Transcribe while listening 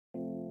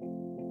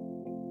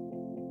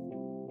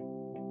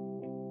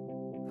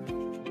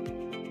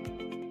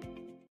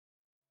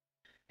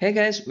Hey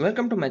guys,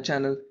 welcome to my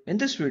channel. In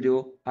this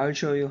video, I will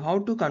show you how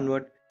to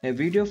convert a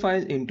video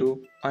file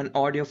into an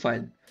audio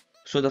file.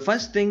 So the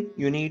first thing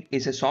you need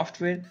is a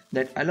software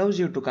that allows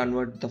you to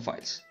convert the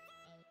files.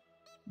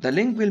 The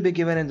link will be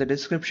given in the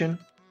description.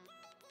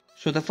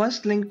 So the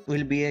first link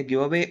will be a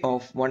giveaway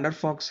of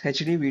WonderFox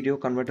HD Video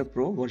Converter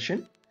Pro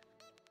version.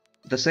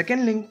 The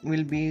second link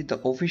will be the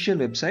official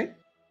website.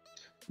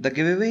 The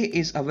giveaway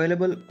is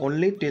available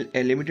only till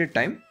a limited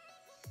time.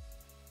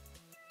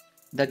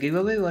 The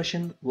giveaway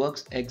version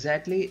works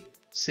exactly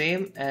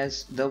same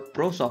as the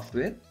Pro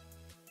software.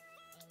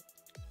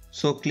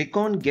 So click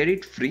on Get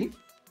It Free.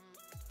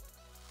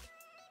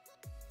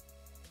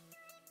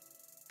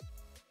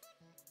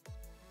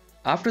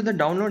 After the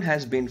download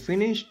has been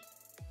finished,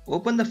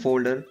 open the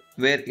folder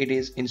where it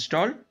is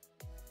installed.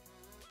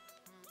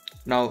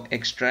 Now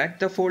extract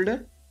the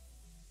folder.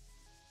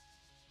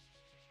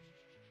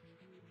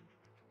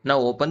 Now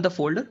open the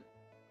folder.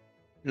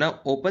 Now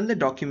open the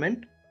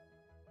document.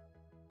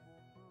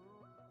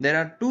 There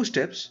are two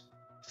steps.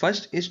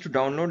 First is to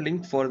download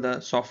link for the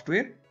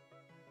software.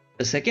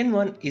 The second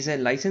one is a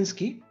license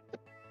key.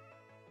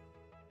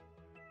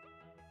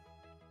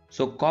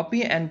 So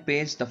copy and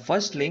paste the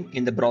first link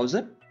in the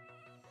browser.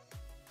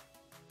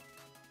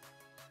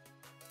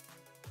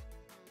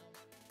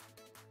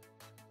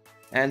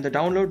 And the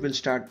download will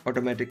start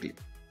automatically.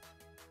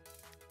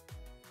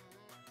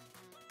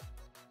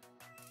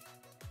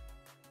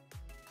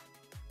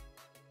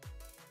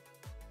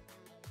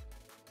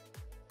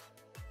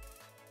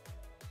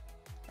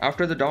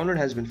 After the download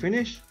has been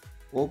finished,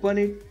 open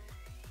it,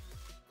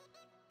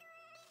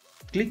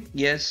 click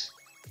yes,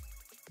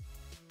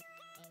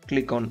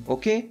 click on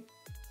OK,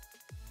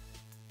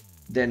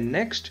 then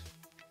next,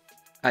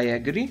 I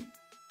agree,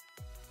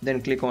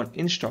 then click on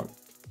install.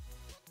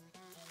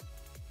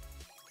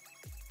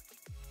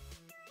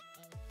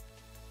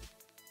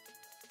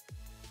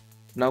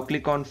 Now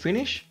click on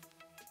finish.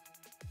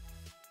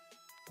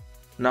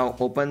 Now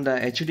open the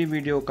HD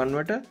video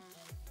converter.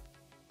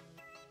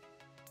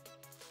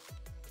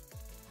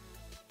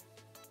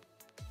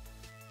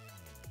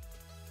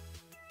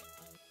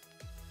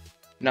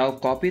 Now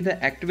copy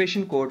the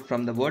activation code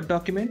from the Word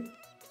document.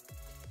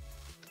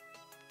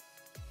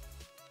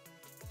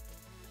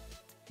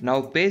 Now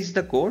paste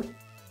the code.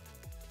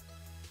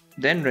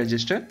 Then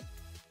register.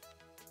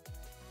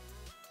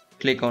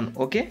 Click on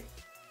OK.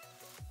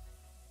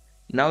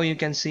 Now you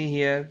can see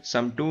here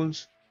some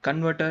tools: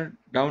 converter,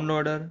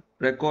 downloader,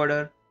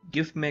 recorder,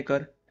 GIF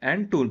Maker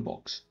and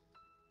toolbox.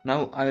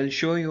 Now I will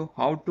show you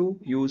how to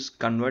use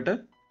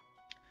converter.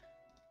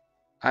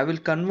 I will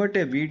convert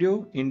a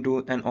video into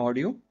an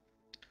audio.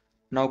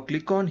 Now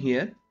click on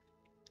here,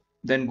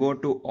 then go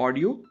to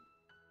audio.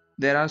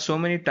 There are so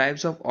many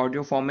types of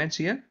audio formats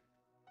here.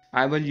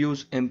 I will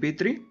use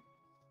MP3.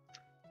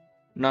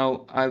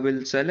 Now I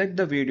will select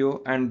the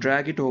video and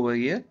drag it over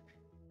here.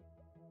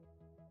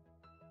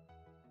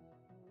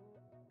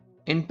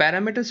 In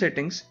parameter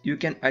settings, you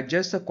can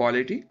adjust the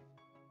quality.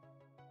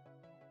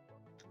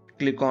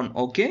 Click on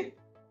OK.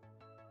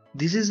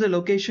 This is the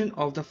location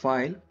of the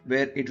file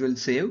where it will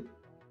save.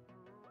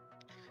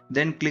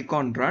 Then click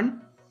on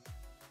Run.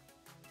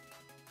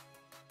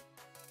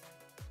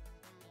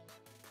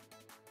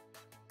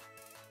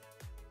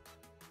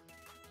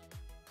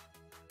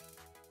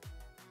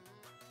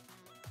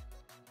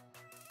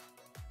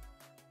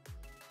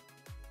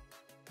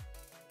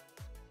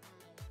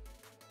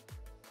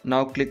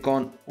 Now click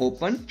on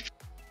Open.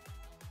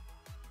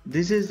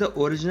 This is the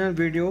original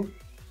video.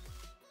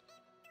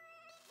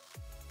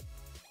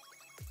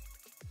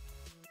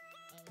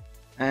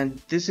 And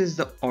this is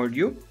the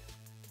audio.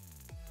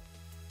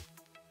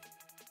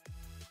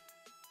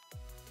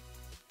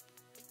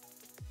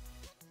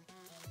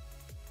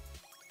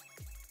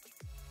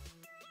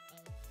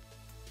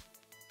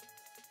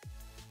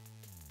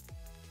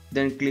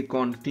 Then click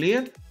on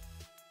Clear.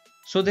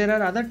 So there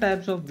are other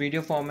types of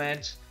video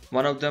formats.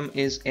 One of them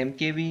is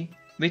MKV,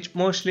 which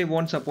mostly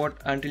won't support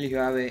until you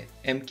have a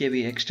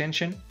MKV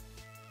extension.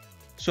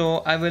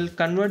 So I will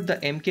convert the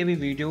MKV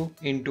video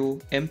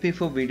into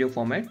MP4 video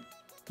format.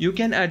 You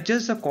can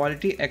adjust the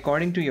quality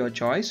according to your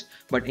choice,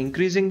 but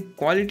increasing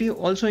quality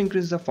also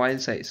increases the file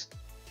size.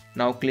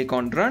 Now click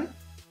on Run.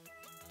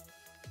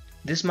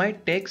 This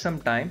might take some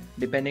time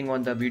depending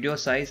on the video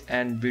size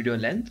and video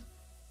length.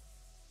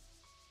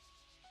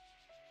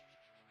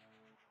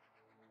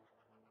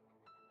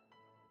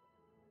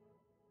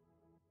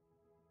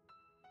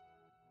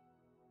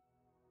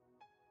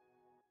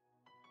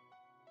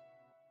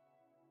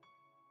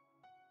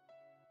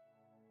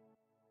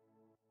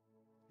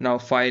 Now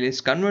file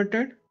is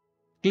converted.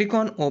 Click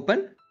on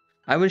Open.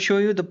 I will show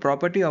you the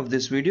property of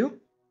this video.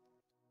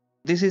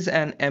 This is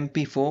an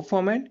MP4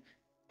 format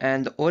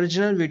and the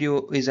original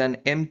video is an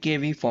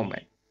MKV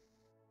format.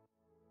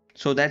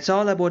 So that's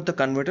all about the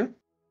converter.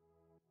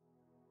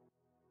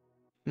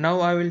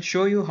 Now I will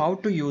show you how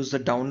to use the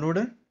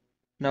downloader.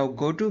 Now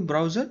go to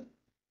browser,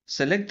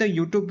 select the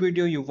YouTube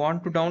video you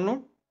want to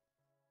download.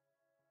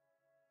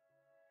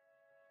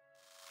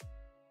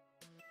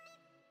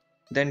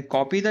 Then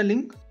copy the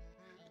link.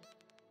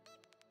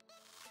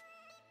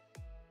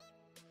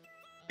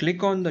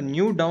 click on the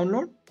new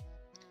download,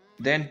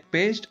 then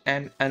paste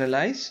and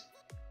analyze.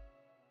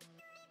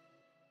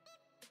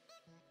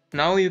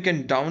 Now you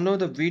can download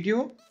the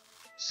video,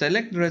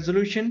 select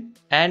resolution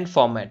and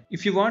format.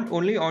 If you want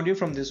only audio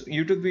from this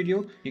YouTube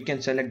video, you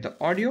can select the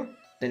audio,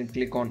 then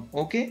click on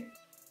OK.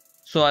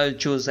 So I'll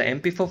choose the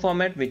MP4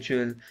 format, which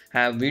will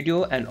have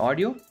video and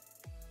audio.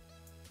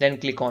 Then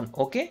click on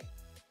OK.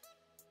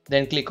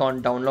 Then click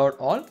on download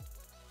all.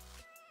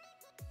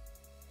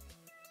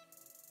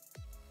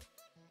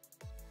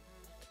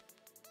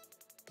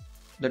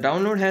 The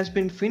download has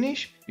been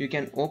finished. You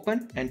can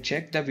open and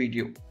check the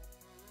video.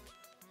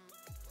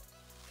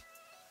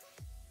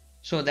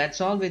 So that's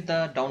all with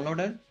the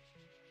downloader.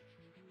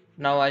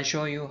 Now I'll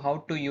show you how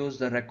to use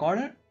the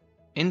recorder.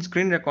 In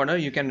screen recorder,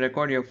 you can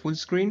record your full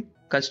screen,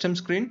 custom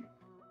screen.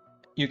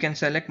 You can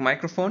select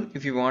microphone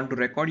if you want to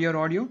record your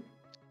audio,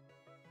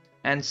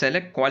 and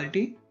select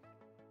quality.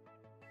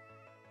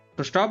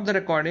 To stop the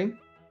recording,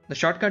 the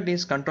shortcut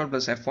is Ctrl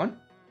plus F1.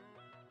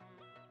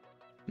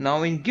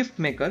 Now in GIF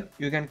Maker,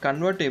 you can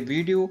convert a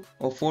video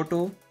or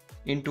photo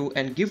into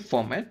a GIF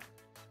format.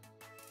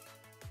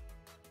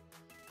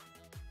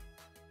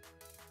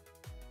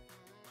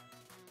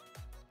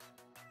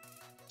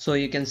 So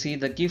you can see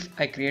the GIF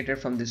I created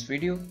from this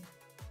video.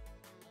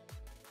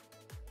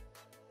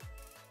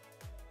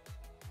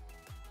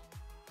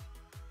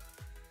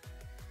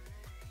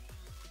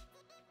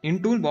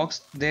 In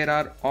Toolbox, there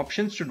are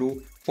options to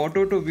do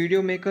photo to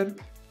video maker,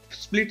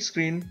 split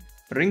screen,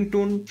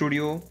 ringtone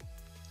studio,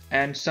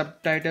 and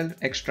subtitle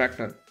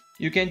extractor.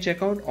 You can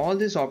check out all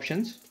these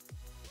options.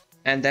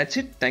 And that's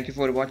it. Thank you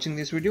for watching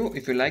this video.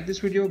 If you like this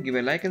video, give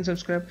a like and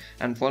subscribe,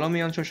 and follow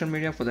me on social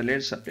media for the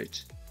latest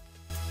updates.